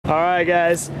All right,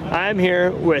 guys, I'm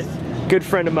here with a good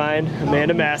friend of mine,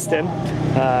 Amanda Mastin.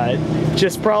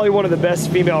 Just probably one of the best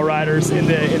female riders in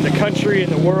the country, in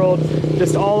the world.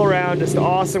 Just all around, just an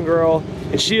awesome girl.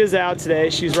 And she is out today.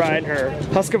 She's riding her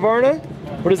Husqvarna.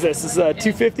 What is this? This is a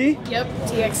 250? Yep,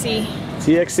 TXC.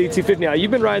 TXC 250. Now,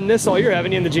 you've been riding this all year,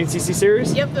 haven't you, in the GNCC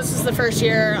series? Yep, this is the first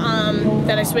year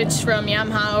that I switched from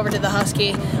Yamaha over to the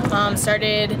Husky.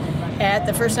 Started at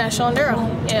the first National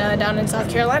Enduro down in South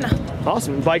Carolina.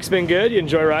 Awesome. The bike's been good? You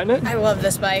enjoy riding it? I love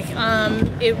this bike.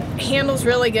 It handles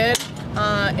really good.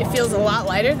 It feels a lot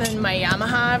lighter than my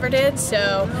Yamaha ever did,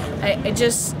 so I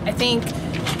think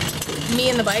me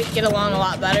and the bike get along a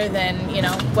lot better than, you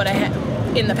know, what I had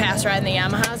in the past riding the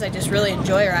Yamahas. I just really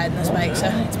enjoy riding this bike, so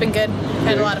it's been good.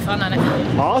 Had a lot of fun on it.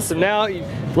 Awesome. Now,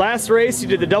 last race you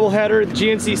did the doubleheader, the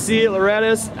GNCC at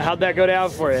Loretta's. How'd that go down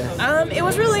for you? It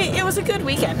was a good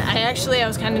weekend. I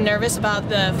was kind of nervous about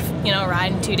the, you know,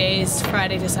 riding 2 days,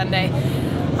 Friday to Sunday.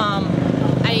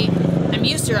 I'm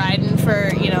used to riding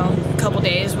for, you know, a couple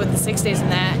days with the 6 days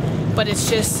and that, but it's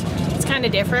kind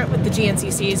of different with the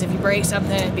GNCCs. If you break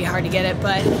something, it'd be hard to get it,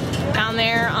 but down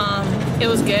there, it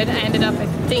was good. I ended up, I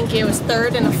think it was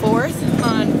third and a fourth.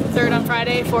 Third on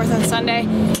Friday, fourth on Sunday,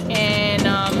 and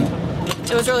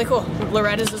it was really cool.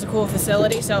 Loretta's is a cool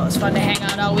facility, so it was fun to hang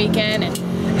out all weekend, and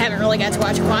I haven't really got to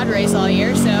watch a quad race all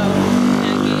year, so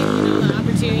that gave, you know, the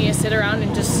opportunity to sit around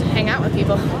and just hang out with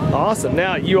people. Awesome.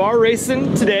 Now, you are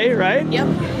racing today, right? Yep.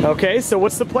 Okay, so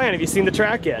what's the plan? Have you seen the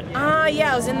track yet?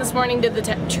 Yeah, I was in this morning, did the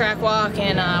track walk,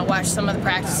 and watched some of the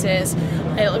practices.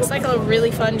 It looks like a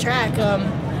really fun track.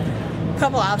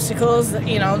 Couple obstacles,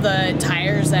 you know, the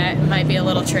tires that might be a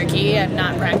little tricky. I've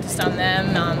not practiced on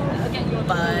them,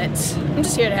 but I'm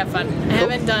just here to have fun. I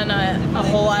haven't done a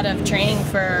whole lot of training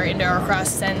for Enduro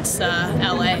Cross since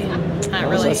LA.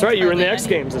 Not really. That's right, you were in the X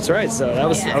Games, that's right, so that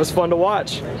was fun to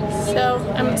watch. So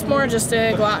it's more just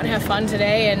to go out and have fun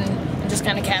today and just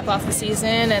kind of cap off the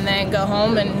season and then go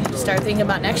home and start thinking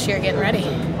about next year, getting ready.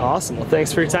 Awesome. Well,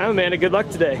 thanks for your time, Amanda. Good luck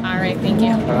today. All right, thank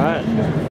you. All right.